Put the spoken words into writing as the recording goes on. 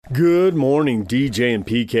Good morning, DJ and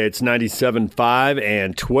PK. It's 97.5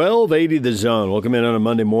 and 1280 The Zone. Welcome in on a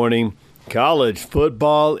Monday morning. College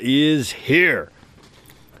football is here.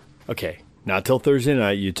 Okay, not till Thursday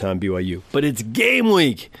night, Utah and BYU, but it's game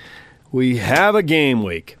week. We have a game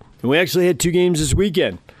week. And we actually had two games this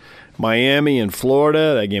weekend. Miami and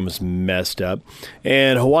Florida, that game was messed up.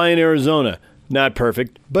 And Hawaii and Arizona, not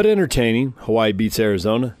perfect, but entertaining. Hawaii beats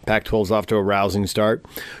Arizona. Pac-12's off to a rousing start.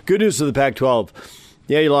 Good news for the Pac-12.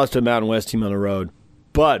 Yeah, you lost to a Mountain West team on the road.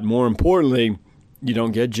 But more importantly, you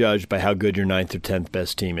don't get judged by how good your 9th or 10th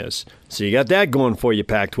best team is. So you got that going for you,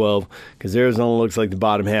 Pac-12, because Arizona looks like the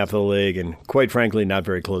bottom half of the league and, quite frankly, not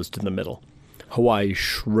very close to the middle. Hawaii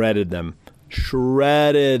shredded them.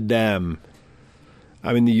 Shredded them.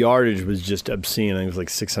 I mean, the yardage was just obscene. I think it was like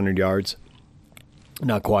 600 yards.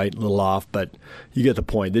 Not quite, a little off, but you get the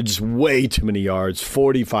point. They're just way too many yards,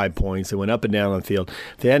 45 points. They went up and down on the field.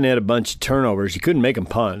 If they hadn't had a bunch of turnovers, you couldn't make them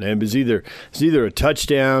punt. And it was either a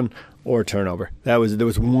touchdown or a turnover. There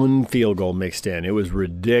was one field goal mixed in. It was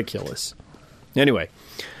ridiculous. Anyway,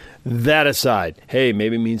 that aside, hey,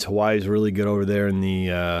 maybe it means Hawaii's really good over there in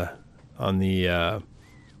the on the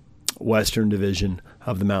Western Division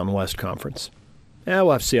of the Mountain West Conference. Yeah,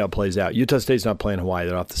 we'll have to see how it plays out. Utah State's not playing Hawaii.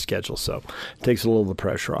 They're off the schedule, so it takes a little of the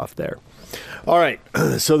pressure off there. All right,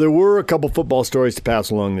 so there were a couple football stories to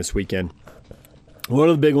pass along this weekend. One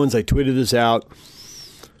of the big ones, I tweeted this out.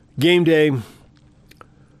 Game day.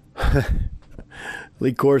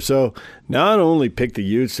 Lee Corso not only picked the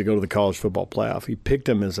Utes to go to the college football playoff, he picked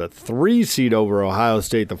them as a 3 seed over Ohio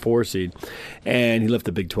State, the 4 seed, and he left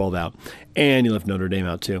the Big 12 out, and he left Notre Dame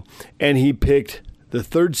out too. And he picked the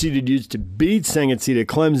 3rd-seeded Utes to beat second-seeded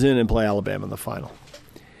Clemson and play Alabama in the final.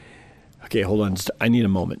 Okay, hold on. I need a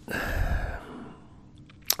moment.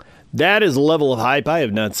 That is a level of hype I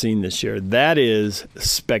have not seen this year. That is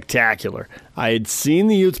spectacular. I had seen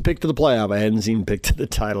the Utes pick to the playoff. I hadn't seen pick to the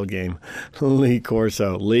title game. Lee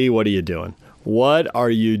Corso. Lee, what are you doing? What are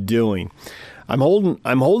you doing? I'm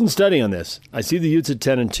holding steady on this. I see the Utes at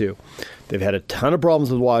 10-2. They've had a ton of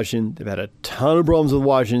problems with Washington. They've had a ton of problems with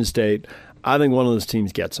Washington State. I think one of those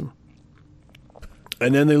teams gets them.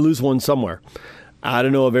 And then they lose one somewhere. I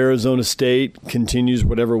don't know if Arizona State continues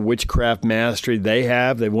whatever witchcraft mastery they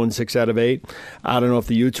have. They've won 6 out of 8. I don't know if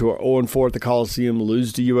the Utes, who are 0-4 at the Coliseum,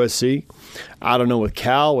 lose to USC. I don't know with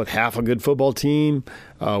Cal, with half a good football team,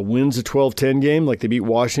 wins a 12-10 game like they beat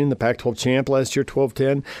Washington, the Pac-12 champ last year,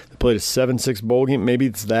 12-10. They played a 7-6 bowl game. Maybe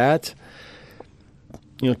it's that.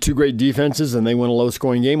 Two great defenses, and they win a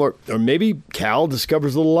low-scoring game. Or maybe Cal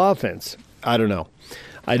discovers a little offense. I don't know.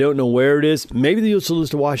 I don't know where it is. Maybe the Utes will lose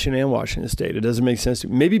to Washington and Washington State. It doesn't make sense to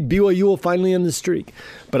me. Maybe BYU will finally end the streak.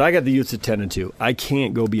 But I got the Utes at 10-2. I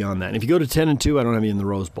can't go beyond that. And if you go to 10-2, I don't have you in the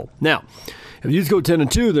Rose Bowl. Now, if the Utes go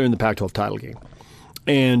 10-2, they're in the Pac-12 title game.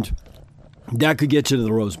 And that could get you to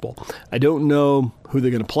the Rose Bowl. I don't know who they're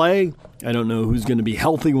going to play. I don't know who's going to be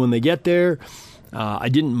healthy when they get there. I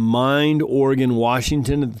didn't mind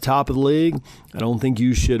Oregon-Washington at the top of the league. I don't think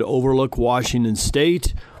you should overlook Washington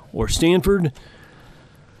State or Stanford.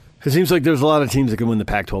 It seems like there's a lot of teams that can win the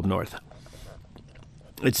Pac-12 North.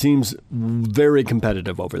 It seems very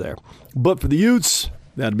competitive over there. But for the Utes,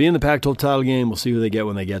 that'll be in the Pac-12 title game. We'll see who they get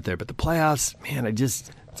when they get there. But the playoffs, man,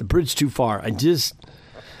 it's a bridge too far.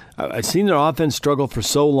 I've seen their offense struggle for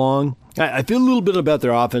so long. I feel a little bit about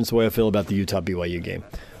their offense the way I feel about the Utah-BYU game.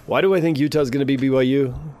 Why do I think Utah's going to beat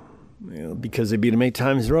BYU? Because they beat them 8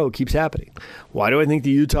 times in a row. It keeps happening. Why do I think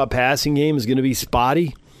the Utah passing game is going to be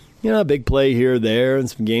spotty? A big play here or there and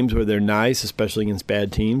some games where they're nice, especially against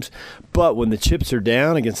bad teams. But when the chips are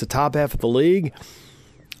down against the top half of the league,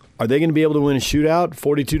 are they going to be able to win a shootout,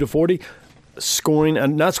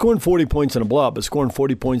 42-40? Not scoring 40 points in a blowout, but scoring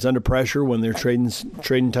 40 points under pressure when they're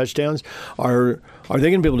trading touchdowns. Are they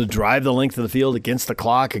going to be able to drive the length of the field against the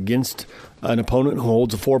clock, against an opponent who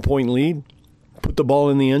holds a 4-point lead, put the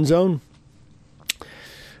ball in the end zone?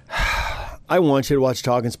 I want you to watch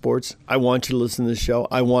Talking Sports. I want you to listen to this show.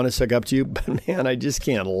 I want to suck up to you. But, man, I just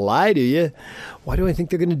can't lie to you. Why do I think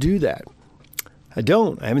they're going to do that? I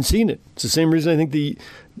don't. I haven't seen it. It's the same reason I think the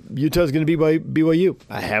Utah's going to be by BYU.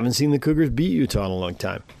 I haven't seen the Cougars beat Utah in a long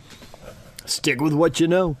time. Stick with what you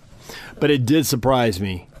know. But it did surprise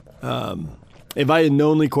me. If I had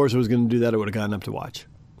known Lee Corso was going to do that, I would have gotten up to watch.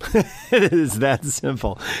 It is that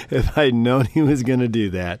simple. If I'd known he was going to do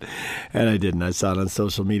that, and I didn't. I saw it on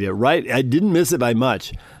social media. Right, I didn't miss it by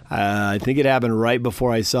much. I think it happened right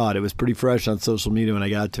before I saw it. It was pretty fresh on social media when I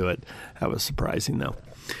got to it. That was surprising, though.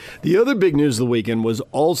 The other big news of the weekend was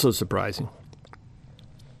also surprising.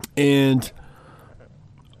 And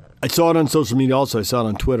I saw it on social media also. I saw it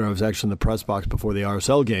on Twitter. I was actually in the press box before the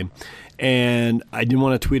RSL game, and I didn't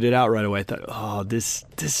want to tweet it out right away. I thought, oh, this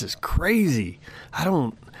is crazy.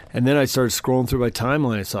 And then I started scrolling through my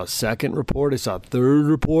timeline. I saw a second report. I saw a third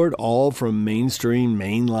report, all from mainstream,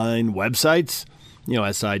 mainline websites,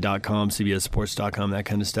 SI.com, CBSSports.com, that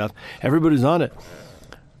kind of stuff. Everybody's on it.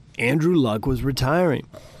 Andrew Luck was retiring.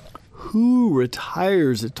 Who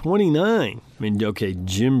retires at 29? I mean, okay,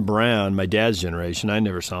 Jim Brown, my dad's generation. I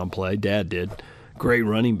never saw him play. Dad did. Great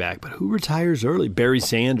running back. But who retires early? Barry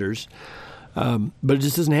Sanders. But it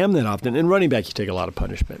just doesn't happen that often. And running back, you take a lot of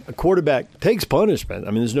punishment. A quarterback takes punishment.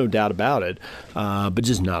 I mean, there's no doubt about it, but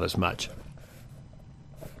just not as much.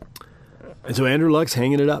 And so Andrew Luck's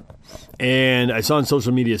hanging it up. And I saw on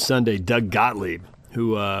social media Sunday Doug Gottlieb,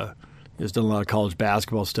 who has done a lot of college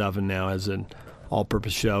basketball stuff and now has an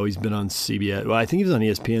all-purpose show. He's been on CBS. Well, I think he was on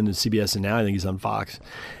ESPN and CBS, and now I think he's on Fox.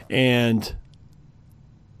 And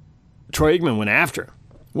Troy Aikman went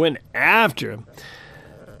after him.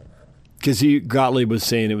 Because Gottlieb was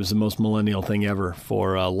saying it was the most millennial thing ever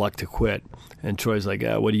for Luck to quit. And Troy's like,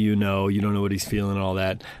 what do you know? You don't know what he's feeling and all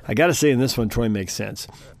that. I got to say in this one, Troy makes sense.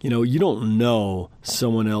 You don't know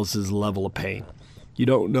someone else's level of pain. You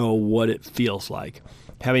don't know what it feels like.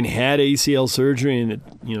 Having had ACL surgery and it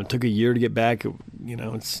took a year to get back,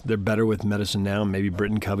 they're better with medicine now. Maybe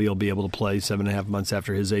Britton Covey will be able to play 7.5 months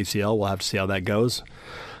after his ACL. We'll have to see how that goes.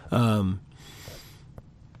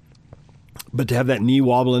 But to have that knee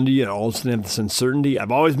wobble into you and all of a sudden have this uncertainty,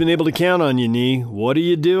 I've always been able to count on you, knee. What are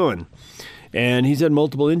you doing? And he's had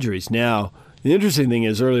multiple injuries. Now, the interesting thing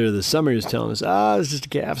is earlier this summer he was telling us, it's just a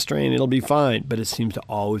calf strain. It'll be fine. But it seems to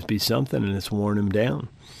always be something, and it's worn him down.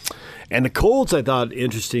 And the Colts, I thought,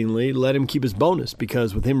 interestingly, let him keep his bonus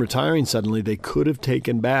because with him retiring suddenly, they could have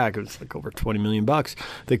taken back, it was like over $20 million.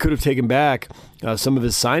 They could have taken back some of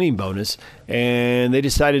his signing bonus, and they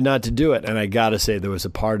decided not to do it. And I got to say, there was a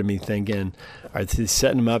part of me thinking, all right,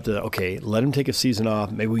 setting him up to, okay, let him take a season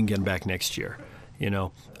off. Maybe we can get him back next year.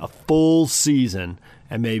 A full season,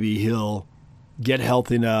 and maybe he'll get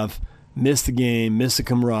healthy enough, miss the game, miss the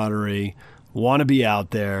camaraderie, want to be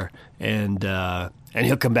out there, and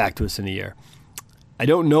he'll come back to us in a year. I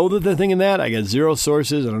don't know that they're thinking that. I got zero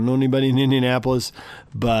sources. I don't know anybody in Indianapolis,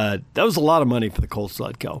 but that was a lot of money for the Colts to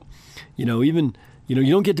let go. You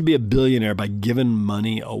don't get to be a billionaire by giving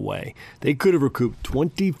money away. They could have recouped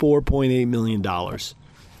 $24.8 million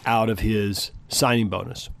out of his signing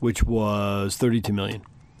bonus, which was $32 million.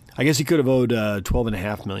 I guess he could have owed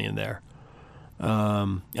 $12.5 million there.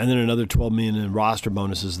 And then another $12 million in roster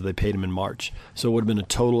bonuses that they paid him in March. So it would have been a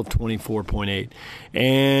total of $24.8.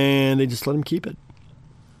 And they just let him keep it.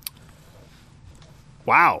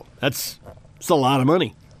 Wow, that's a lot of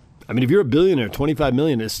money. I mean, if you're a billionaire, $25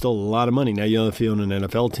 million is still a lot of money. Now, if you own an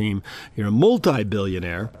NFL team, you're a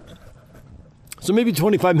multi-billionaire. So maybe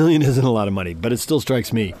 $25 million isn't a lot of money, but it still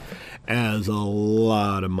strikes me as a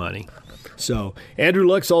lot of money. So Andrew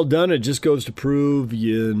Luck's all done. It just goes to prove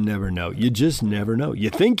you never know. You just never know. You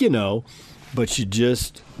think you know, but you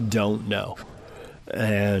just don't know.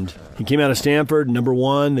 And he came out of Stanford, number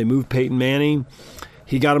one. They moved Peyton Manning.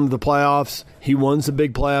 He got him to the playoffs. He won some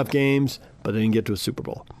big playoff games, but they didn't get to a Super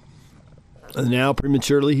Bowl. And now,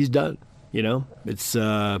 prematurely, he's done. It's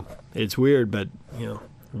weird, but,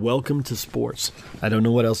 welcome to sports. I don't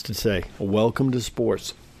know what else to say. Welcome to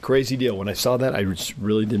sports. Crazy deal. When I saw that, I just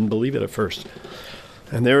really didn't believe it at first.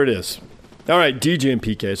 And there it is. All right, DJ and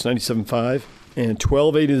PK. It's 97.5 and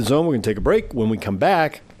 1280 The Zone. We're going to take a break. When we come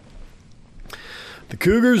back, the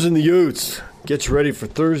Cougars and the Utes. Get you ready for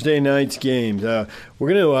Thursday night's games. We're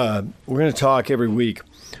going to talk every week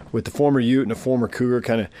with the former Ute and a former Cougar,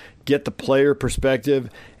 kind of get the player perspective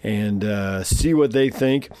and see what they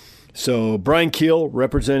think. So Brian Keel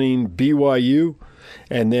representing BYU.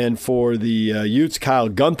 And then for the Utes, Kyle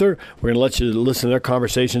Gunther. We're going to let you listen to their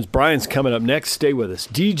conversations. Brian's coming up next. Stay with us.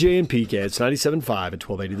 DJ and PK. It's 97.5 at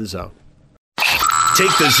 1280 The Zone.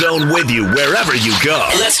 Take the Zone with you wherever you go.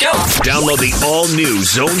 Let's go. Download the all-new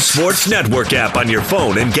Zone Sports Network app on your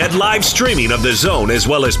phone and get live streaming of the Zone as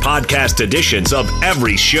well as podcast editions of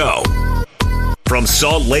every show. From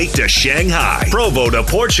Salt Lake to Shanghai, Provo to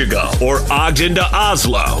Portugal, or Ogden to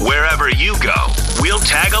Oslo, wherever you go, we'll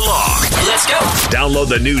tag along. Let's go. Download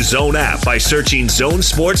the new Zone app by searching Zone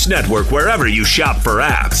Sports Network wherever you shop for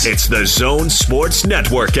apps. It's the Zone Sports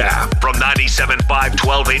Network app from 97.5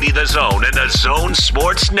 1280 The Zone and the Zone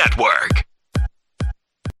Sports Network.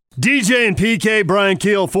 DJ and PK, Brian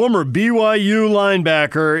Keel, former BYU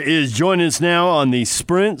linebacker, is joining us now on the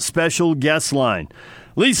Sprint Special Guest Line.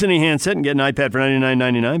 Lease any handset and get an iPad for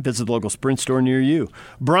 $99.99. Visit the local Sprint store near you.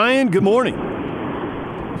 Brian, good morning.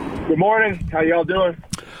 Good morning. How y'all doing?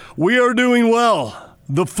 We are doing well.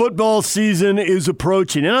 The football season is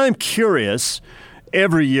approaching, and I'm curious.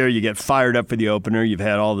 Every year you get fired up for the opener. You've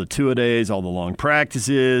had all the two-a-days, all the long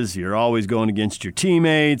practices. You're always going against your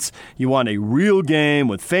teammates. You want a real game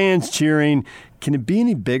with fans cheering. Can it be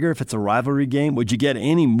any bigger if it's a rivalry game? Would you get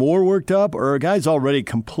any more worked up, or are guys already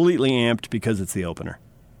completely amped because it's the opener?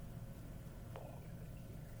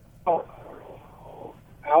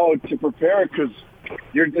 How to prepare, because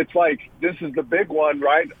it's like this is the big one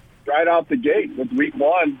right out the gate with week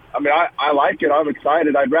one. I mean, I like it. I'm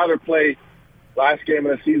excited. I'd rather play last game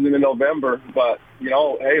of the season in November, but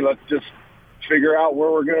hey, let's just figure out where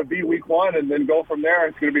we're going to be week one and then go from there.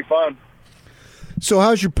 It's going to be fun. So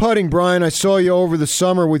how's your putting, Brian? I saw you over the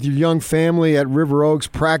summer with your young family at River Oaks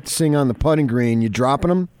practicing on the putting green. You dropping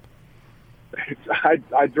them?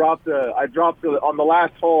 I dropped on the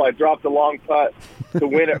last hole. I dropped a long putt to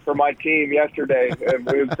win it for my team yesterday, and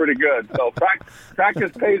it was pretty good. So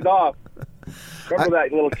practice pays off. Remember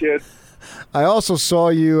that, little kid. I also saw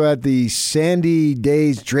you at the Sandy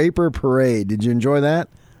Days Draper Parade. Did you enjoy that?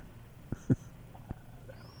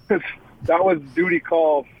 That was duty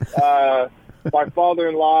call. My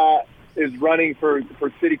father-in-law is running for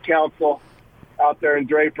city council out there in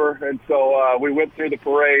Draper, and so we went through the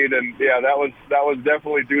parade, and that was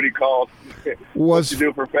definitely duty called. What to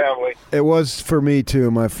do for family. It was for me too.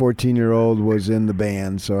 My 14-year-old was in the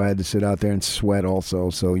band, so I had to sit out there and sweat also.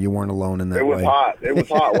 So you weren't alone in that. It was hot. It was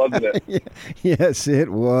hot, wasn't it? Yes, it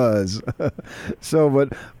was. So,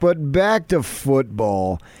 but back to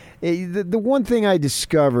football. The one thing I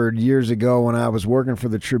discovered years ago when I was working for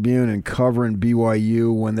the Tribune and covering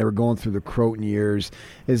BYU when they were going through the Croton years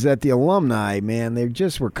is that the alumni, man, they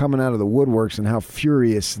just were coming out of the woodworks and how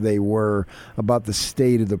furious they were about the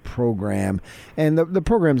state of the program. And the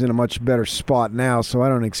program's in a much better spot now, so I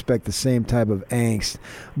don't expect the same type of angst.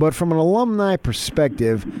 But from an alumni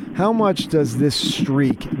perspective, how much does this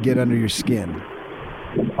streak get under your skin?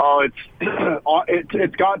 Oh,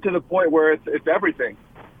 it's gotten to the point where it's everything.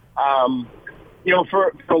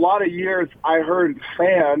 For a lot of years, I heard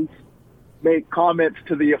fans make comments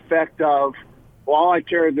to the effect of, well, all I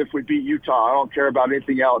care is if we beat Utah. I don't care about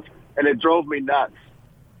anything else. And it drove me nuts.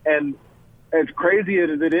 And as crazy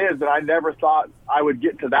as it is, that I never thought I would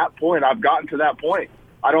get to that point, I've gotten to that point.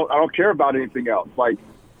 I don't care about anything else. Like,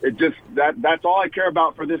 it just, that's all I care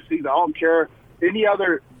about for this season. I don't care any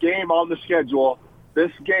other game on the schedule.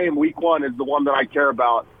 This game, week one, is the one that I care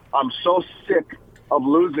about. I'm so sick of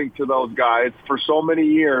losing to those guys for so many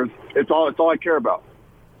years. It's all I care about.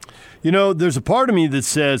 There's a part of me that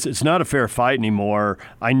says it's not a fair fight anymore.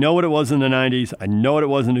 I know what it was in the 90s. I know what it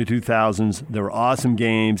was in the 2000s. There were awesome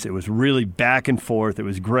games. It was really back and forth. It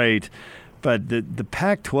was great. But the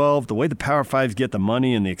Pac-12, the way the Power Fives get the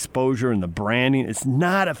money and the exposure and the branding, it's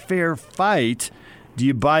not a fair fight. Do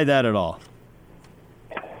you buy that at all?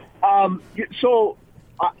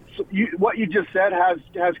 What you just said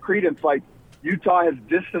has credence. Like, Utah has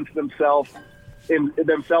distanced themselves in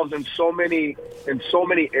so many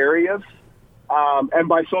areas, and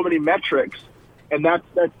by so many metrics, and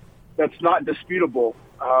that's not disputable.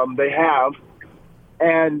 They have,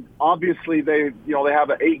 and obviously they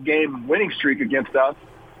have an 8-game winning streak against us,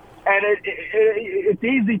 and it's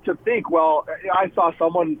easy to think. Well, I saw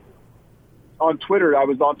someone on Twitter. I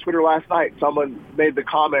was on Twitter last night. Someone made the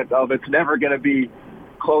comment of it's never going to be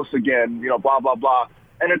close again. Blah blah blah.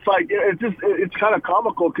 And it's like, it's kind of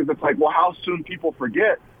comical because it's like, well, how soon people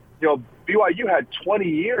forget. BYU had 20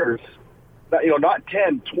 years, not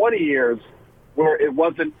 10, 20 years where it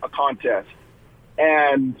wasn't a contest.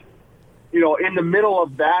 And, in the middle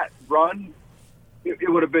of that run, it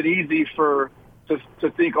would have been easy to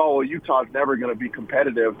think, oh, well, Utah's never going to be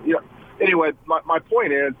competitive. Anyway, my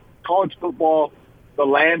point is college football, the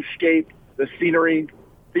landscape, the scenery,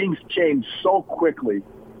 things change so quickly.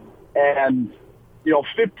 And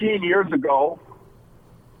 15 years ago,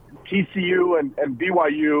 TCU and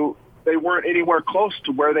BYU, they weren't anywhere close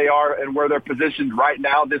to where they are and where they're positioned right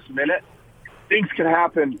now, this minute. Things can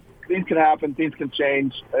happen. Things can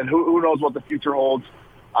change, and who knows what the future holds.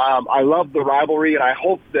 I love the rivalry, and I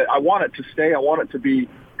want it to stay. I want it to be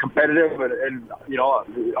competitive, and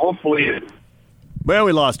hopefully. Well,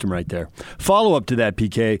 we lost him right there. Follow up to that,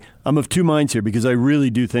 PK. I'm of two minds here because I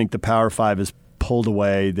really do think the Power Five is pulled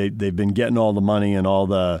away. They've been getting all the money and all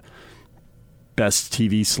the best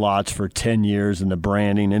TV slots for 10 years and the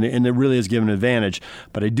branding, and it really has given an advantage.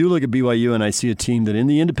 But I do look at BYU and I see a team that in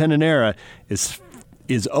the independent era is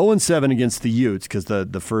 0-7 against the Utes, because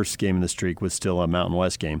the first game in the streak was still a Mountain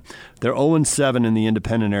West game. They're 0-7 in the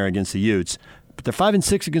independent era against the Utes. But they're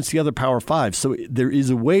 5-6 against the other Power 5s. So there is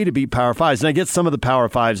a way to beat Power 5s. And I get some of the Power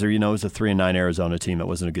 5s are, it was a 3-9 Arizona team. That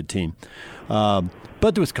wasn't a good team.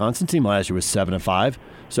 But the Wisconsin team last year was 7-5.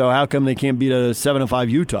 So how come they can't beat a 7-5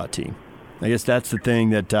 Utah team? I guess that's the thing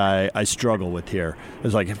that I struggle with here.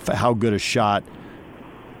 It's like, how good a shot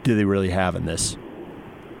do they really have in this?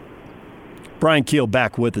 Brian Keel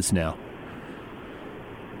back with us now.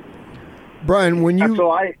 Brian, when you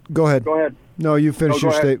go ahead. Go ahead. No, you finish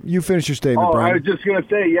your statement. You finish your statement, Brian. I was just going to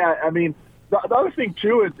say, I mean, the other thing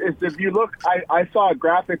too is if you look, I saw a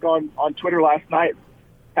graphic on Twitter last night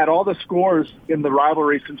at all the scores in the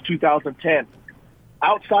rivalry since 2010.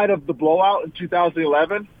 Outside of the blowout in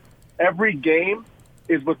 2011, every game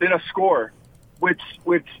is within a score, which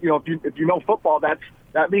if you know football,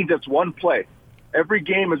 that means it's one play. Every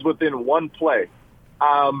game is within one play.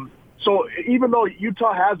 So even though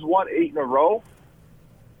Utah has won 8 in a row,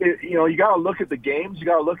 you got to look at the games. You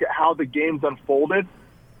got to look at how the games unfolded.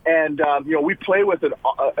 And we play with an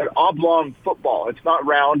oblong football. It's not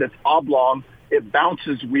round. It's oblong. It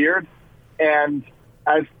bounces weird. And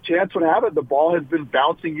as chance would have it, the ball has been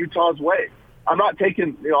bouncing Utah's way. I'm not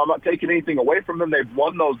taking anything away from them. They've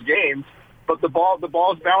won those games, but the ball's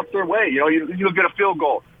bounced their way. You get a field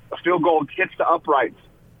goal. A field goal hits the uprights.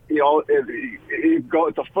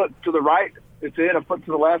 It's a foot to the right, it's in. A foot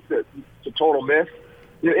to the left, it's a total miss.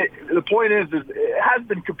 The point is it has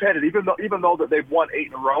been competitive, even though that they've won 8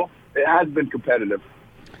 in a row. It has been competitive.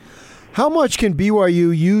 How much can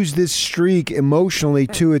BYU use this streak emotionally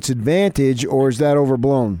to its advantage, or is that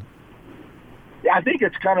overblown? Yeah, I think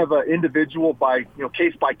it's kind of an individual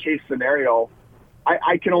case by case scenario.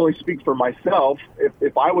 I can only speak for myself.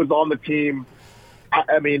 If I was on the team,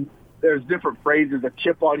 I mean, there's different phrases, a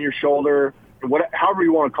chip on your shoulder, however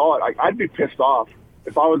you want to call it. I'd be pissed off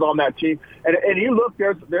if I was on that team. And you look,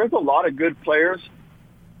 there's a lot of good players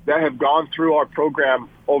that have gone through our program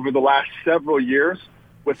over the last several years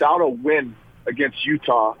without a win against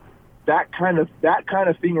Utah. That kind of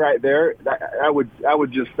thing right there,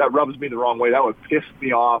 that rubs me the wrong way. That would piss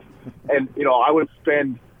me off. And I would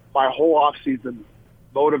spend my whole off season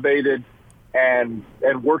motivated and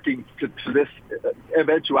working to this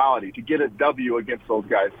eventuality to get a W against those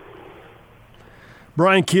guys.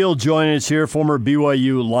 Brian Keel joining us here, former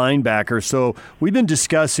BYU linebacker. So we've been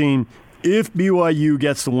discussing if BYU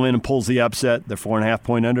gets the win and pulls the upset, they're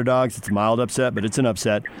 4.5-point underdogs. It's a mild upset, but it's an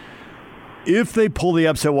upset. If they pull the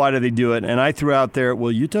upset, why do they do it? And I threw out there,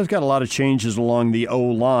 well, Utah's got a lot of changes along the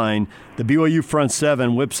O-line. The BYU front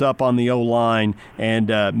seven whips up on the O-line and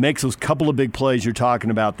makes those couple of big plays you're talking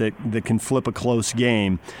about that can flip a close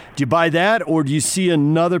game. Do you buy that, or do you see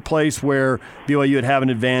another place where BYU would have an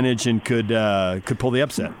advantage and could pull the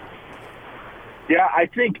upset? Yeah, I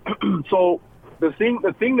think so. The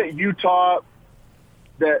thing that Utah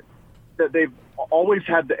that they've always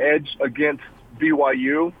had the edge against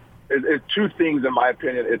BYU is two things, in my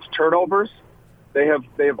opinion. It's turnovers. They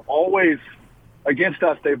have always, against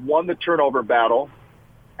us, they've won the turnover battle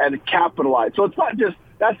and capitalized. So it's not just,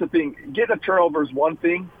 that's the thing, getting a turnover is one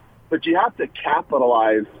thing, but you have to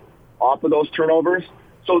capitalize off of those turnovers.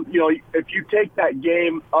 So, if you take that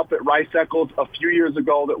game up at Rice Eccles a few years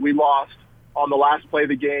ago that we lost on the last play of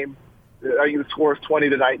the game, I think the score is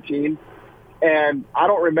 20-19. And I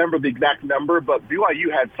don't remember the exact number, but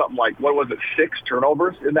BYU had something like, 6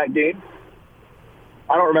 turnovers in that game?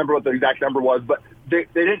 I don't remember what the exact number was, but they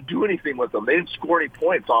didn't do anything with them. They didn't score any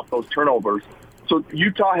points off those turnovers. So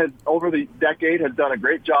Utah has, over the decade, has done a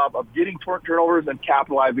great job of getting turnovers and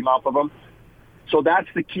capitalizing off of them. So that's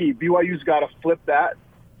the key. BYU's got to flip that,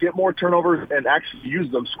 get more turnovers and actually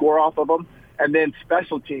use them, score off of them. And then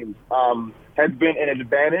special teams has been an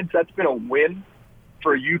advantage. That's been a win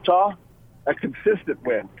for Utah. A consistent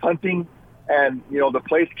win, punting and, the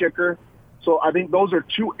place kicker. So I think those are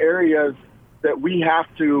two areas that we have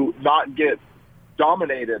to not get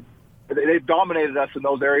dominated. They've dominated us in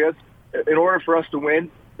those areas. In order for us to win,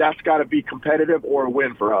 that's got to be competitive or a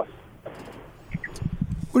win for us.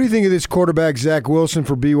 What do you think of this quarterback, Zach Wilson,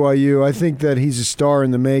 for BYU? I think that he's a star in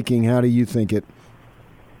the making. How do you think it?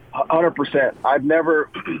 100%. I've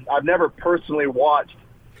never personally watched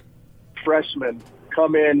freshmen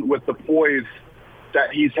come in with the poise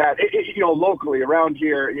that he's had, locally around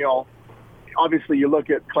here. Obviously you look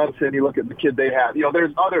at Clemson, you look at the kid they had.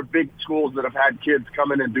 There's other big schools that have had kids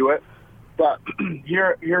come in and do it, but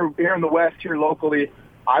here in the West, here locally,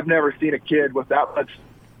 I've never seen a kid with that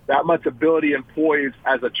much ability and poise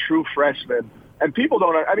as a true freshman. And people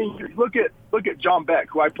don't. I mean, look at John Beck,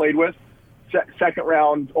 who I played with, second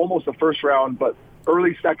round, almost the first round, but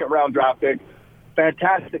early second round draft pick.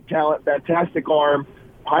 Fantastic talent, fantastic arm,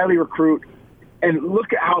 highly recruit, and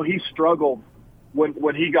look at how he struggled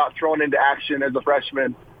when he got thrown into action as a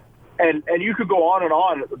freshman. And you could go on and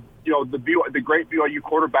on, the great BYU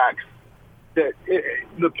quarterbacks.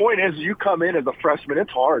 The point is, you come in as a freshman,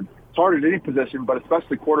 it's hard. It's hard at any position, but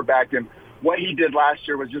especially quarterback. And what he did last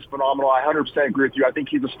year was just phenomenal. I 100% agree with you. I think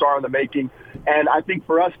he's a star in the making. And I think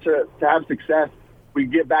for us to have success, we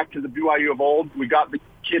get back to the BYU of old. We got the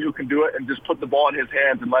kid who can do it and just put the ball in his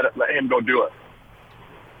hands and let him go do it.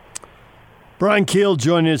 Brian Keel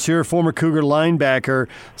joining us here, former Cougar linebacker.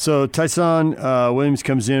 So Tyson Williams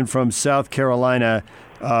comes in from South Carolina.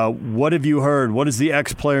 What have you heard? What does the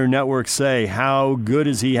X-Player Network say? How good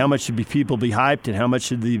is he? How much should people be hyped, and how much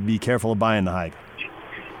should they be careful of buying the hype?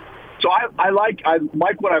 So I like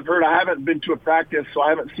what I've heard. I haven't been to a practice, so I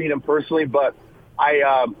haven't seen him personally, but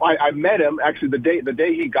I met him actually the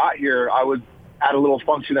day he got here. I was at a little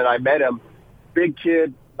function and I met him. Big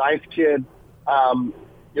kid, nice kid,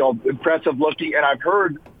 impressive looking, and I've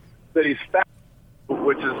heard that he's fat,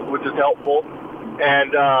 which is helpful.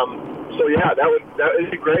 And so yeah, that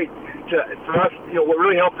would be great for us. What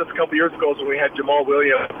really helped us a couple years ago is when we had Jamal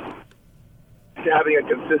Williams. Having a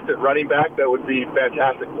consistent running back, that would be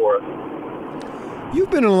fantastic for us. You've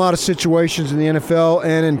been in a lot of situations in the NFL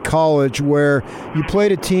and in college where you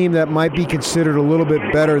played a team that might be considered a little bit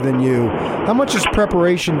better than you. How much does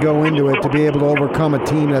preparation go into it to be able to overcome a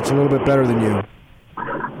team that's a little bit better than you?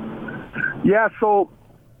 Yeah, so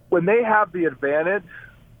when they have the advantage,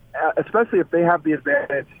 especially if they have the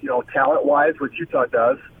advantage, talent-wise, which Utah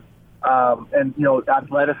does, and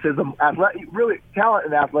athleticism, really talent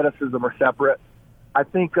and athleticism are separate. I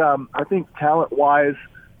think talent-wise,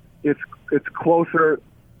 it's closer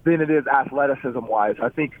than it is athleticism-wise. I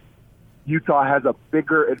think Utah has a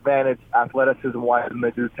bigger advantage athleticism-wise than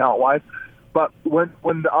they do talent-wise. But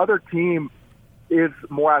when the other team is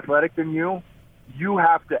more athletic than you, you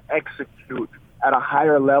have to execute at a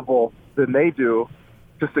higher level than they do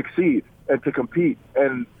to succeed and to compete.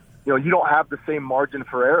 And you don't have the same margin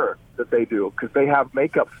for error that they do because they have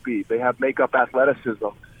makeup speed, they have makeup athleticism.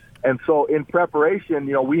 And so in preparation,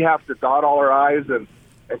 we have to dot all our I's and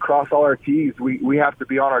cross all our T's. We have to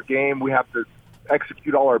be on our game. We have to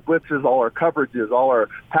execute all our blitzes, all our coverages, all our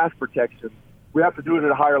pass protection. We have to do it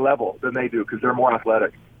at a higher level than they do because they're more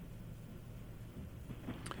athletic.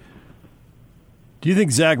 Do you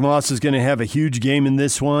think Zach Moss is going to have a huge game in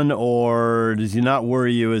this one, or does he not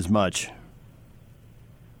worry you as much?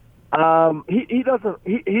 He doesn't.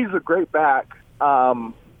 He's a great back.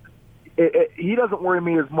 He doesn't worry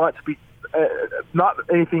me as much. Not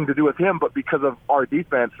anything to do with him, but because of our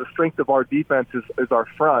defense. The strength of our defense is our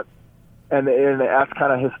front, and that's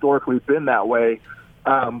kind of historically been that way.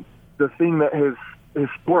 The thing that has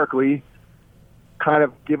historically kind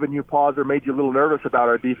of given you pause or made you a little nervous about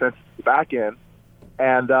our defense is the back end.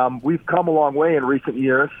 And we've come a long way in recent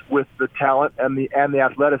years with the talent and the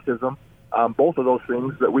athleticism. Both of those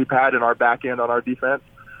things that we've had in our back end on our defense.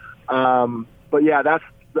 But yeah,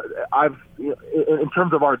 in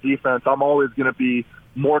terms of our defense, I'm always going to be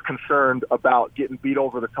more concerned about getting beat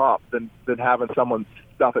over the top than having someone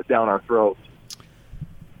stuff it down our throats.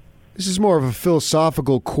 This is more of a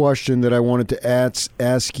philosophical question that I wanted to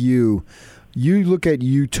ask you. You look at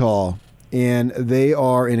Utah, and they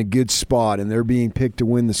are in a good spot, and they're being picked to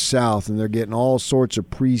win the South, and they're getting all sorts of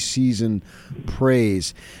preseason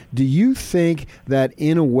praise. Do you think that,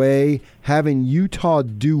 in a way, having Utah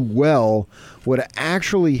do well would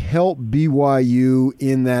actually help BYU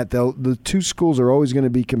in that the two schools are always going to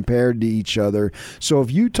be compared to each other? So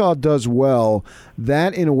if Utah does well,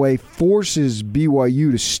 that, in a way, forces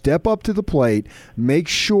BYU to step up to the plate, make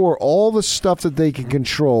sure all the stuff that they can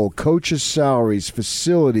control, coaches' salaries,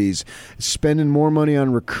 facilities, spending more money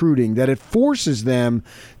on recruiting, that it forces them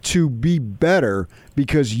to be better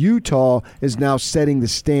because Utah is now setting the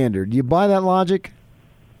standard. Do you buy that logic?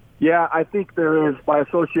 Yeah, I think there is by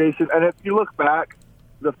association. And if you look back,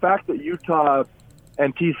 the fact that Utah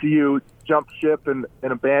and TCU jumped ship and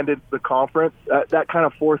abandoned the conference, that kind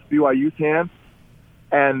of forced BYU's hand.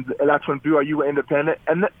 And that's when BYU went independent.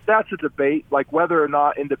 And that's a debate. Like whether or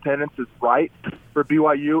not independence is right for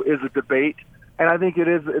BYU is a debate. And I think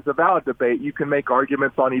it's a valid debate. You can make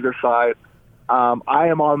arguments on either side. I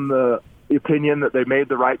am on the opinion that they made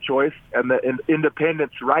the right choice, and that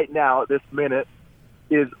independence right now at this minute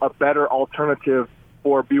is a better alternative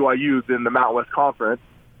for BYU than the Mountain West Conference.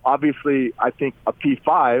 Obviously, I think a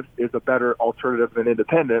P5 is a better alternative than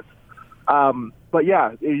independence. But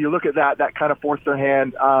yeah, you look at that kind of forced their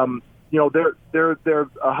hand. They're a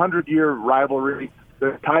 100-year rivalry.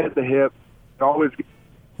 They're tied at the hip. They're always.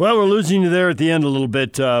 Well, we're losing you there at the end a little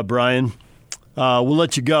bit, Brian. We'll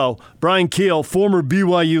let you go. Brian Keel, former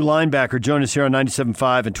BYU linebacker, join us here on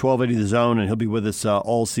 97.5 and 1280 The Zone, and he'll be with us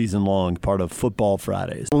all season long, part of Football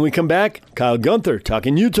Fridays. When we come back, Kyle Gunther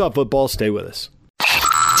talking Utah football. Stay with us.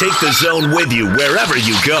 Take the Zone with you wherever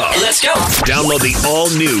you go. Let's go. Download the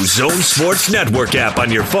all-new Zone Sports Network app on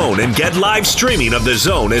your phone and get live streaming of the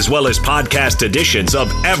Zone as well as podcast editions of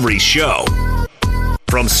every show.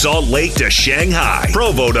 From Salt Lake to Shanghai,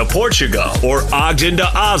 Provo to Portugal, or Ogden to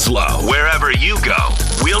Oslo, wherever you go,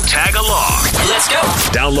 we'll tag along. Let's go.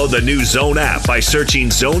 Download the new Zone app by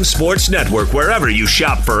searching Zone Sports Network wherever you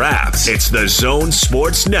shop for apps. It's the Zone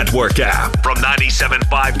Sports Network app from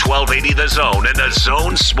 97.5 1280 The Zone and the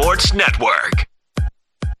Zone Sports Network.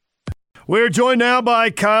 We're joined now by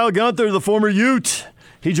Kyle Gunther, the former Ute.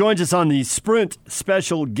 He joins us on the Sprint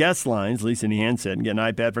special guest lines. Lease any handset and get an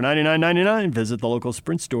iPad for $99.99. Visit the local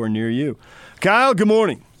Sprint store near you. Kyle, good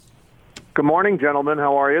morning. Good morning, gentlemen.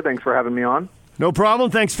 How are you? Thanks for having me on. No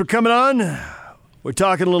problem. Thanks for coming on. We're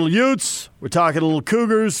talking a little Utes. We're talking a little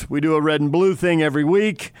Cougars. We do a red and blue thing every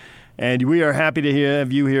week. And we are happy to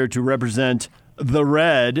have you here to represent the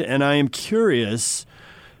Red. And I am curious,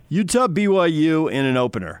 Utah BYU in an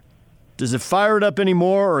opener. Does it fire it up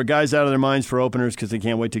anymore, or are guys out of their minds for openers because they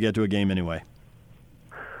can't wait to get to a game anyway?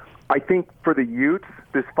 I think for the Utes,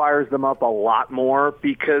 this fires them up a lot more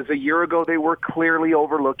because a year ago they were clearly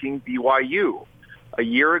overlooking BYU. A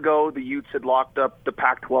year ago, the Utes had locked up the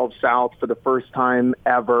Pac-12 South for the first time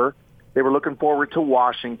ever. They were looking forward to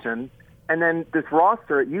Washington. And then this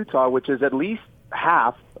roster at Utah, which is at least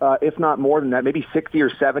half, if not more than that, maybe 60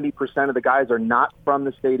 or 70% of the guys are not from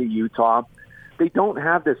the state of Utah. They don't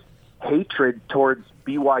have this hatred towards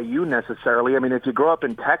BYU necessarily. I mean, if you grow up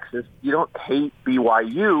in Texas, you don't hate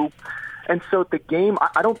BYU. And so the game,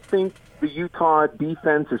 I don't think the Utah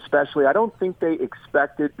defense especially, I don't think they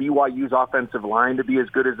expected BYU's offensive line to be as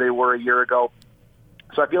good as they were a year ago.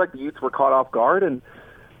 So I feel like the Utes were caught off guard, and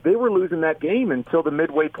they were losing that game until the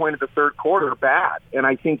midway point of the third quarter bad. And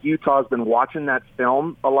I think Utah's been watching that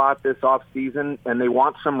film a lot this offseason, and they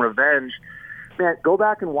want some revenge. Man, go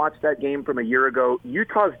back and watch that game from a year ago.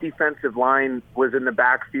 Utah's defensive line was in the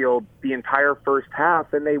backfield the entire first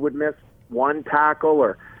half, and they would miss one tackle,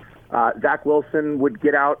 or Zach Wilson would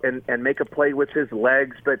get out and make a play with his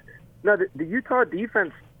legs. But no, the Utah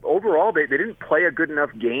defense, overall, they didn't play a good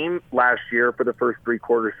enough game last year for the first three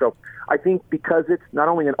quarters. So I think because it's not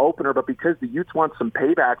only an opener, but because the Utes want some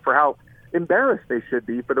payback for how embarrassed they should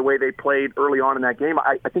be for the way they played early on in that game,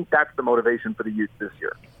 I think that's the motivation for the Utes this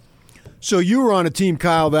year. So you were on a team,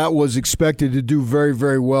 Kyle, that was expected to do very,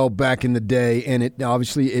 very well back in the day, and it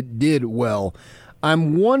did well.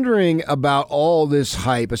 I'm wondering about all this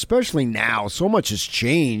hype, especially now. So much has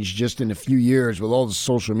changed just in a few years with all the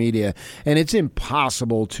social media, and it's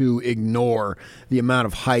impossible to ignore the amount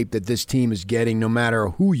of hype that this team is getting, no matter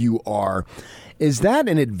who you are. Is that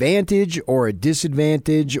an advantage or a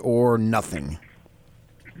disadvantage or nothing?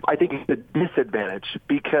 I think it's a disadvantage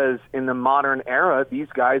because in the modern era, these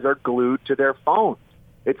guys are glued to their phones.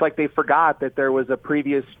 It's like they forgot that there was a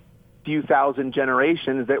previous few thousand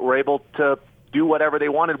generations that were able to do whatever they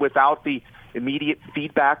wanted without the immediate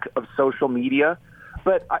feedback of social media.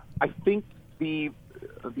 But I think the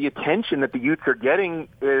attention that the Utes are getting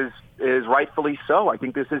is rightfully so. I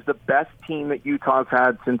think this is the best team that Utah's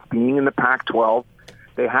had since being in the Pac-12.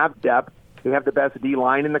 They have depth. They have the best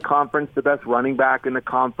D-line in the conference, the best running back in the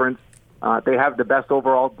conference. They have the best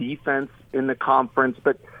overall defense in the conference.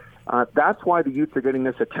 But that's why the Utes are getting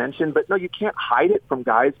this attention. But, no, you can't hide it from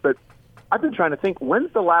guys. But I've been trying to think,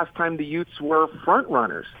 when's the last time the Utes were front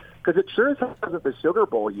runners? Because it sure as hell wasn't the Sugar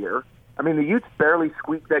Bowl year. I mean, the Utes barely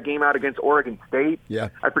squeaked that game out against Oregon State. Yeah.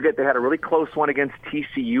 I forget, they had a really close one against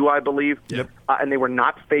TCU, I believe. Yep. And they were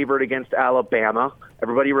not favored against Alabama.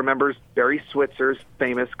 Everybody remembers Barry Switzer's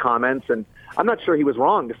famous comments, and I'm not sure he was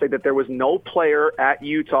wrong to say that there was no player at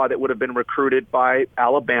Utah that would have been recruited by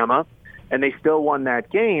Alabama, and they still won that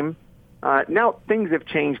game. Now, things have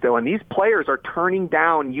changed, though, and these players are turning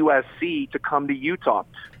down USC to come to Utah.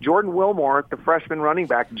 Jordan Wilmore, the freshman running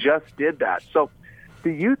back, just did that. So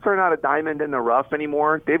the Utes are not a diamond in the rough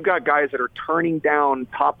anymore. They've got guys that are turning down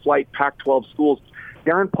top-flight Pac-12 schools.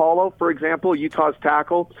 Darren Paulo, for example, Utah's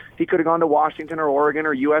tackle, he could have gone to Washington or Oregon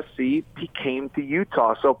or USC. He came to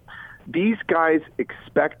Utah. So these guys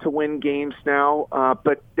expect to win games now.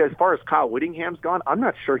 But as far as Kyle Whittingham's gone, I'm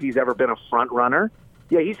not sure he's ever been a front runner.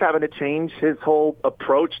 Yeah, he's having to change his whole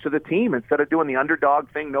approach to the team. Instead of doing the underdog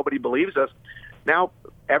thing, nobody believes us. Now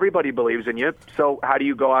everybody believes in you. So how do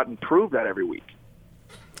you go out and prove that every week?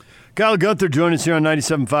 Kyle Gunther joined us here on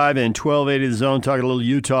 97.5 and 1280 The Zone, talking a little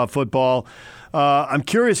Utah football. I'm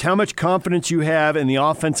curious how much confidence you have in the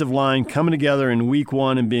offensive line coming together in week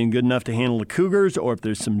one and being good enough to handle the Cougars, or if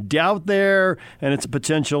there's some doubt there and it's a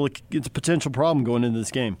potential problem going into this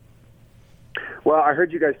game. Well, I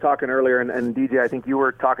heard you guys talking earlier, and DJ, I think you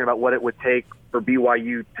were talking about what it would take for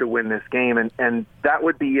BYU to win this game, and that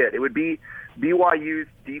would be it. It would be BYU's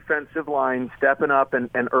defensive line stepping up and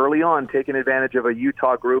early on taking advantage of a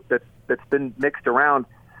Utah group that's been mixed around.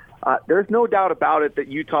 There's no doubt about it that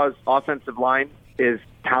Utah's offensive line is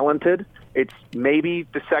talented. It's maybe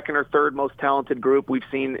the second or third most talented group we've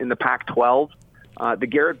seen in the Pac-12. The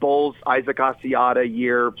Garrett Bowles, Isaac Asiata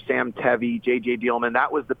year, Sam Tevi, J.J. Dielman,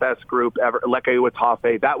 that was the best group ever. Leke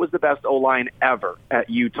Uatafe, that was the best O-line ever at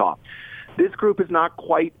Utah. This group is not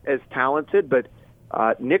quite as talented, but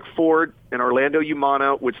Nick Ford and Orlando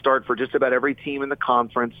Umana would start for just about every team in the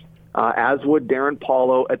conference, as would Darren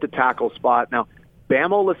Paulo at the tackle spot. Now,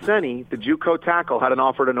 Bam Olaseni, the JUCO tackle, had an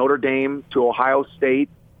offer to Notre Dame, to Ohio State.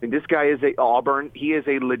 And this guy is Auburn. He is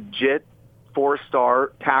a legit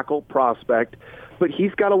 4-star tackle prospect, but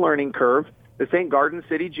he's got a learning curve. This ain't Garden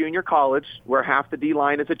City Junior College, where half the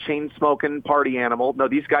D-line is a chain-smoking party animal. No,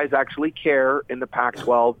 these guys actually care in the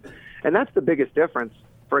Pac-12. And that's the biggest difference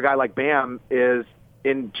for a guy like Bam is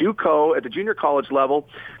in JUCO, at the junior college level,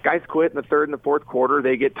 guys quit in the third and the fourth quarter.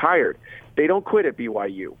 They get tired. They don't quit at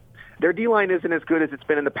BYU. Their D-line isn't as good as it's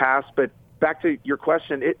been in the past, but back to your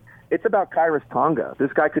question, it's about Kairos Tonga.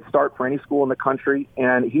 This guy could start for any school in the country,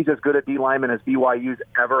 and he's as good a D-lineman as BYU's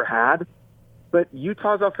ever had. But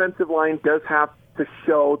Utah's offensive line does have to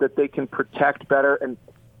show that they can protect better, and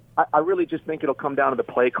I really just think it'll come down to the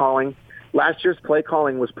play calling. Last year's play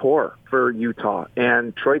calling was poor for Utah,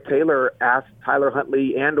 and Troy Taylor asked Tyler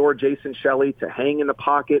Huntley and or Jason Shelley to hang in the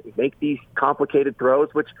pocket and make these complicated throws,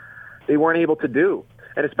 which they weren't able to do.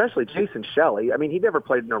 And especially Jason Shelley. I mean, he never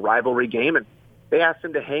played in a rivalry game, and they asked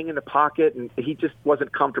him to hang in the pocket, and he just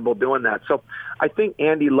wasn't comfortable doing that. So I think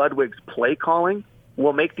Andy Ludwig's play calling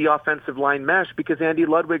will make the offensive line mesh because Andy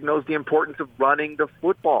Ludwig knows the importance of running the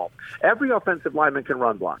football. Every offensive lineman can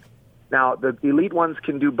run block. Now, the elite ones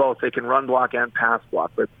can do both. They can run block and pass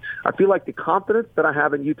block. But I feel like the confidence that I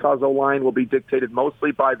have in Utah's O-line will be dictated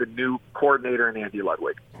mostly by the new coordinator in Andy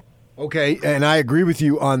Ludwig. Okay, and I agree with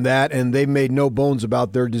you on that, and they've made no bones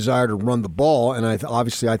about their desire to run the ball, and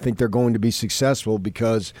obviously I think they're going to be successful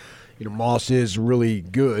because Moss is really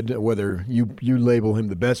good, whether you label him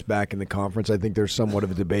the best back in the conference. I think there's somewhat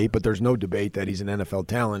of a debate, but there's no debate that he's an NFL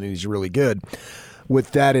talent and he's really good.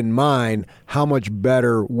 With that in mind, how much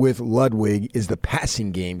better with Ludwig is the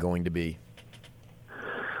passing game going to be?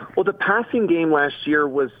 Well, the passing game last year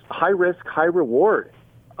was high risk, high reward.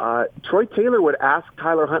 Troy Taylor would ask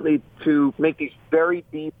Tyler Huntley to make these very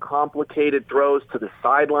deep, complicated throws to the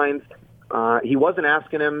sidelines. He wasn't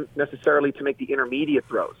asking him necessarily to make the intermediate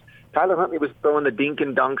throws. Tyler Huntley was throwing the dink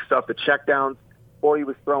and dunk stuff, the checkdowns, or he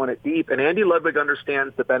was throwing it deep. And Andy Ludwig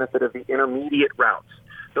understands the benefit of the intermediate routes.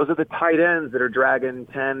 Those are the tight ends that are dragging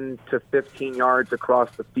 10 to 15 yards across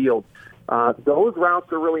the field. Those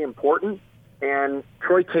routes are really important. And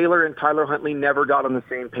Troy Taylor and Tyler Huntley never got on the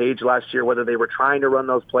same page last year, whether they were trying to run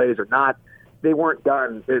those plays or not. They weren't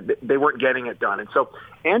done. They weren't getting it done. And so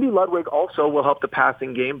Andy Ludwig also will help the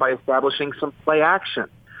passing game by establishing some play action.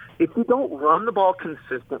 If you don't run the ball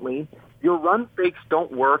consistently, your run fakes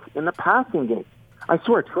don't work in the passing game. I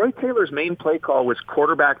swear, Troy Taylor's main play call was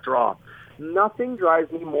quarterback draw. Nothing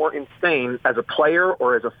drives me more insane as a player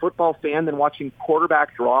or as a football fan than watching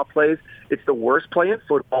quarterback draw plays. It's the worst play in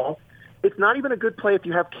football. It's not even a good play if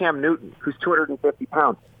you have Cam Newton, who's 250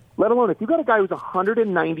 pounds, let alone if you got a guy who's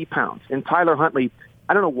 190 pounds. And Tyler Huntley,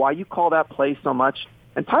 I don't know why you call that play so much.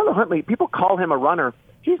 And Tyler Huntley, people call him a runner.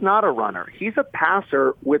 He's not a runner. He's a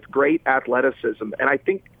passer with great athleticism. And I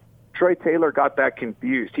think Troy Taylor got that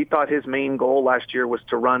confused. He thought his main goal last year was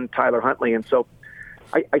to run Tyler Huntley. And so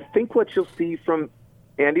I think what you'll see from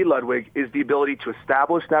Andy Ludwig is the ability to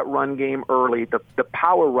establish that run game early, the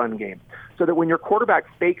power run game, so that when your quarterback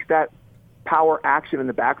fakes that power action in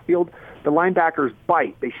the backfield, the linebackers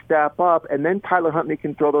bite, they step up, and then Tyler Huntley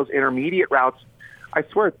can throw those intermediate routes. I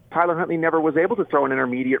swear, Tyler Huntley never was able to throw an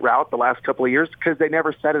intermediate route the last couple of years because they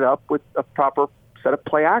never set it up with a proper set of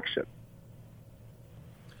play action.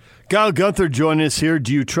 Kyle Gunther joining us here.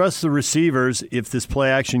 Do you trust the receivers if this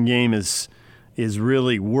play action game is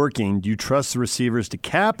really working? Do you trust the receivers to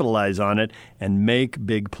capitalize on it and make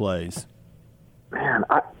big plays? Man,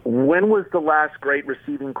 when was the last great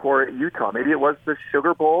receiving core at Utah? Maybe it was the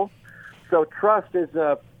Sugar Bowl. So trust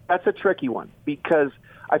that's a tricky one because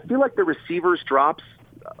I feel like the receivers' drops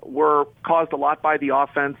were caused a lot by the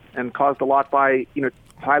offense and caused a lot by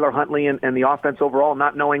Tyler Huntley and the offense overall,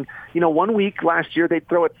 not knowing, 1 week last year they'd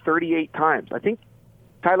throw it 38 times. I think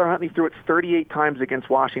Tyler Huntley threw it 38 times against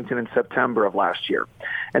Washington in September of last year.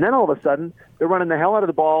 And then all of a sudden, they're running the hell out of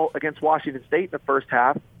the ball against Washington State in the first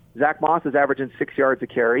half. Zach Moss is averaging 6 yards a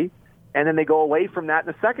carry. And then they go away from that in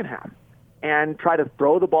the second half and try to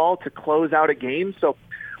throw the ball to close out a game. So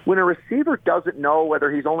when a receiver doesn't know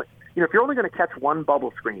whether he's only, if you're only going to catch one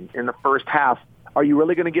bubble screen in the first half, are you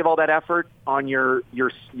really going to give all that effort on your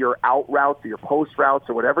out routes or your post routes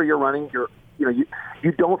or whatever you're running?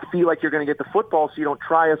 You don't feel like you're going to get the football, so you don't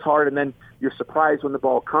try as hard, and then you're surprised when the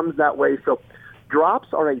ball comes that way. So drops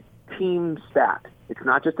are a team stat. It's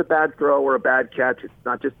not just a bad throw or a bad catch. It's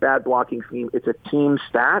not just bad blocking scheme. It's a team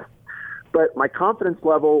stat. But my confidence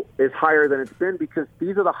level is higher than it's been because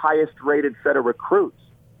these are the highest-rated set of recruits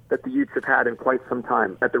that the Utes have had in quite some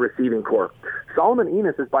time at the receiving corps. Solomon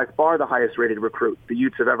Enos is by far the highest-rated recruit the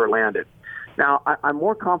Utes have ever landed. Now, I'm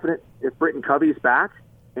more confident if Britton Covey's back,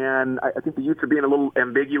 and I think the Utes are being a little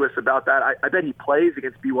ambiguous about that. I bet he plays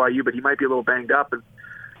against BYU, but he might be a little banged up. And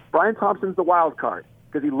Brian Thompson's the wild card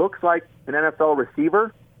because he looks like an NFL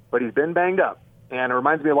receiver, but he's been banged up. And it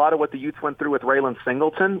reminds me a lot of what the Utes went through with Raylan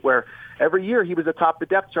Singleton, where every year he was atop the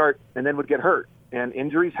depth chart and then would get hurt. And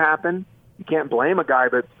injuries happen. You can't blame a guy,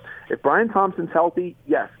 but if Brian Thompson's healthy,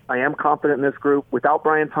 yes, I am confident in this group. Without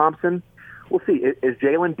Brian Thompson, we'll see. Is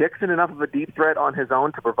Jalen Dixon enough of a deep threat on his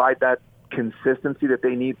own to provide that consistency that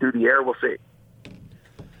they need through the air? We'll see.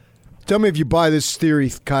 Tell me if you buy this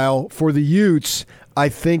theory, Kyle. For the Utes, I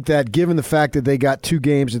think that given the fact that they got 2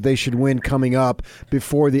 games that they should win coming up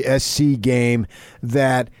before the SC game,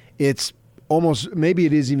 that it's almost, maybe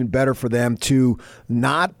it is even better for them to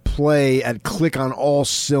not play at click on all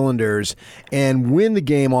cylinders and win the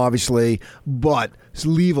game, obviously, but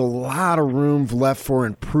leave a lot of room left for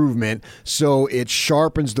improvement so it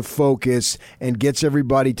sharpens the focus and gets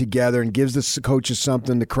everybody together and gives the coaches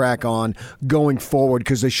something to crack on going forward,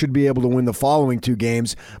 because they should be able to win the following 2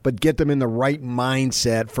 games, but get them in the right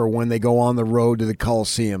mindset for when they go on the road to the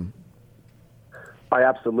Coliseum. I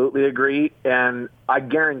absolutely agree, and I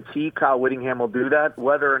guarantee Kyle Whittingham will do that,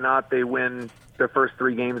 whether or not they win their first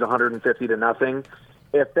 3 games 150-0.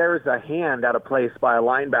 If there's a hand out of place by a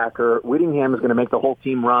linebacker, Whittingham is going to make the whole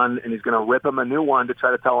team run, and he's going to rip them a new one to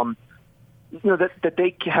try to tell them, that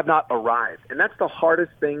they have not arrived. And that's the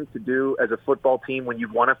hardest thing to do as a football team when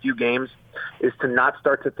you've won a few games, is to not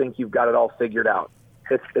start to think you've got it all figured out.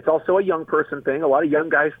 It's also a young person thing. A lot of young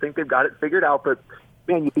guys think they've got it figured out, but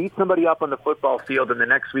man, you beat somebody up on the football field, and the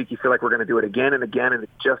next week you feel like we're going to do it again and again, and it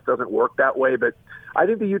just doesn't work that way. But I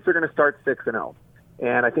think the Utes are going to start 6-0,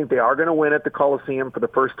 and I think they are going to win at the Coliseum for the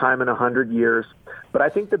first time in 100 years. But I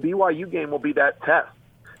think the BYU game will be that test,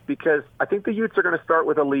 because I think the Utes are going to start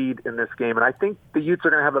with a lead in this game, and I think the Utes are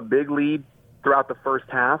going to have a big lead throughout the first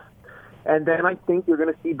half, and then I think you're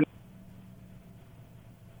going to see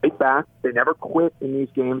right back. They never quit in these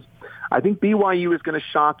games. I think BYU is going to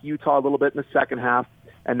shock Utah a little bit in the second half,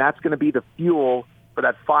 and that's going to be the fuel for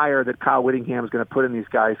that fire that Kyle Whittingham is going to put in these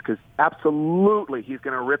guys, because absolutely he's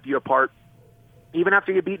going to rip you apart even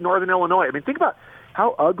after you beat Northern Illinois. I mean, think about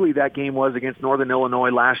how ugly that game was against Northern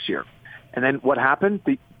Illinois last year. And then what happened?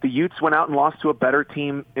 The Utes went out and lost to a better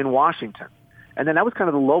team in Washington. And then that was kind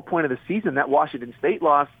of the low point of the season, that Washington State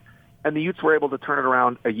loss, and the Utes were able to turn it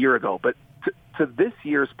around a year ago. But to this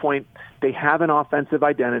year's point, they have an offensive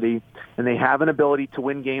identity, and they have an ability to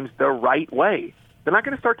win games the right way. They're not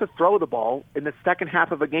going to start to throw the ball in the second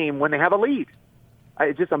half of a game when they have a lead.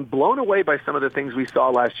 I'm blown away by some of the things we saw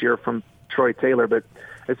last year from Troy Taylor. But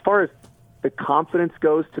as far as the confidence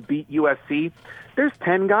goes to beat USC, there's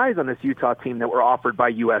 10 guys on this Utah team that were offered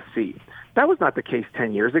by USC. That was not the case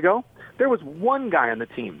 10 years ago. There was one guy on the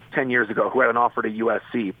team 10 years ago who had an offer to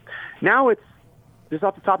USC. Now it's, just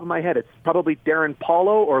off the top of my head, it's probably Darren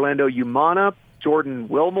Paulo, Orlando Umana, Jordan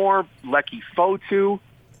Wilmore, Lecky Fotu.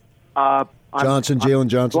 Jalen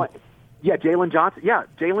Johnson. Yeah, Jalen Johnson. Yeah,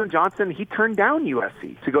 Jalen Johnson, he turned down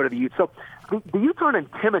USC to go to the Utes. So the Utes aren't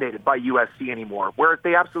intimidated by USC anymore, whereas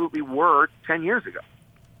they absolutely were 10 years ago.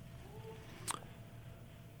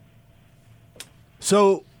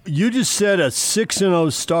 So you just said a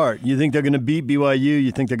 6-0 start. You think they're going to beat BYU?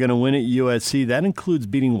 You think they're going to win at USC? That includes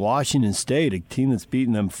beating Washington State, a team that's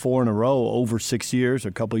beaten them 4 in a row over 6 years,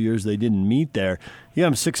 a couple of years they didn't meet there. Yeah,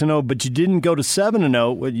 I'm 6-0, but you didn't go to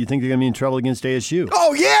 7-0. What, you think they're going to be in trouble against ASU?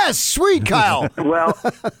 Oh, yes! Sweet, Kyle! Well,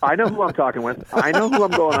 I know who I'm talking with. I know who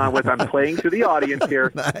I'm going on with. I'm playing to the audience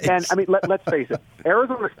here. Nice. And, I mean, let's face it.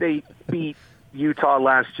 Arizona State beat Utah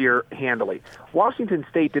last year handily. Washington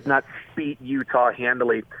State did not beat Utah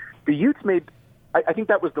handily. The Utes made I think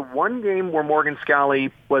that was the one game where Morgan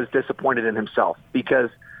Scalley was disappointed in himself because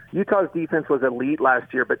Utah's defense was elite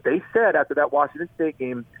last year, but they said after that Washington State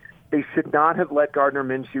game, they should not have let Gardner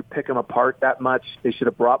Minshew pick him apart that much. They should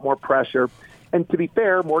have brought more pressure. And to be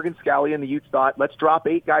fair, Morgan Scalley and the Utes thought, let's drop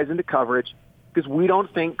 8 guys into coverage because we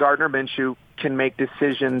don't think Gardner Minshew can make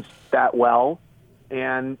decisions that well.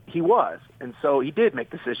 And he was. And so he did make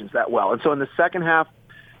decisions that well. And so in the second half,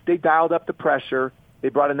 they dialed up the pressure. They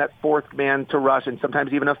brought in that 4th man to rush and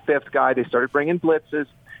sometimes even a 5th guy. They started bringing blitzes.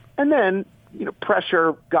 And then,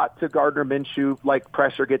 pressure got to Gardner Minshew like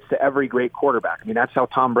pressure gets to every great quarterback. I mean, that's how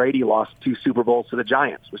Tom Brady lost 2 Super Bowls to the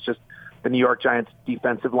Giants. It was just the New York Giants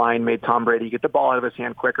defensive line made Tom Brady get the ball out of his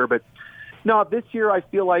hand quicker. But no, this year I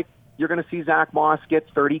feel like you're going to see Zach Moss get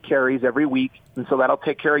 30 carries every week, and so that'll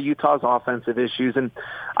take care of Utah's offensive issues. And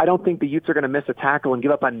I don't think the Utes are going to miss a tackle and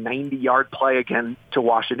give up a 90-yard play again to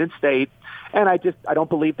Washington State. And I don't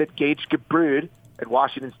believe that Gage Gebrud at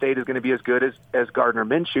Washington State is going to be as good as Gardner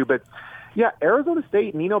Minshew. But yeah, Arizona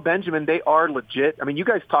State and Eno Benjamin, they are legit. I mean, you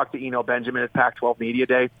guys talked to Eno Benjamin at Pac-12 Media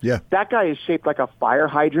Day. Yeah. That guy is shaped like a fire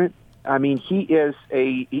hydrant. I mean, he is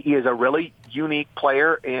a really unique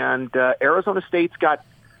player, and Arizona State's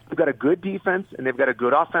they've got a good defense and they've got a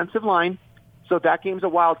good offensive line. So that game's a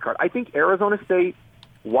wild card. I think Arizona State,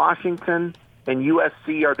 Washington, and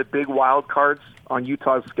USC are the big wild cards on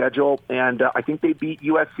Utah's schedule, and I think they beat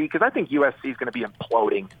USC because I think USC is going to be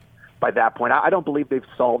imploding by that point. I don't believe they've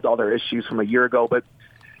solved all their issues from a year ago, but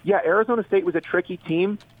yeah, Arizona State was a tricky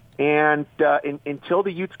team, and until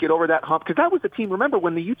the Utes get over that hump, because that was the team, remember,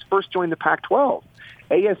 when the Utes first joined the Pac-12,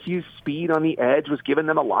 ASU's speed on the edge was giving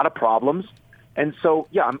them a lot of problems, and so,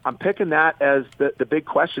 yeah, I'm picking that as the big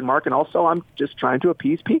question mark, and also I'm just trying to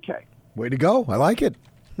appease PK. Way to go. I like it.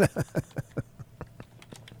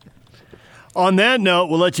 On that note,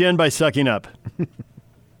 we'll let you end by sucking up.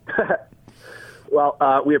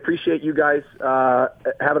 Well, we appreciate you guys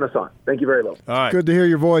having us on. Thank you very much. All right. Good to hear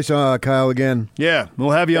your voice, Kyle, again. Yeah,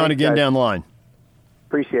 we'll have you on Thanks, again guys. down the line.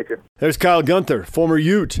 Appreciate you. There's Kyle Gunther, former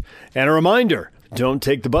Ute. And a reminder, don't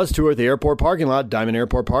take the bus tour at the airport parking lot. Diamond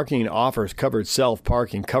Airport Parking offers covered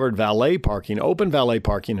self-parking, covered valet parking, open valet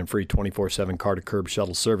parking, and free 24/7 car-to-curb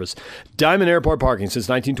shuttle service. Diamond Airport Parking since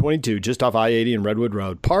 1922, just off I-80 and Redwood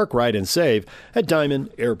Road. Park, ride, and save at Diamond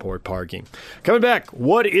Airport Parking. Coming back,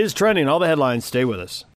 what is trending? All the headlines. Stay with us.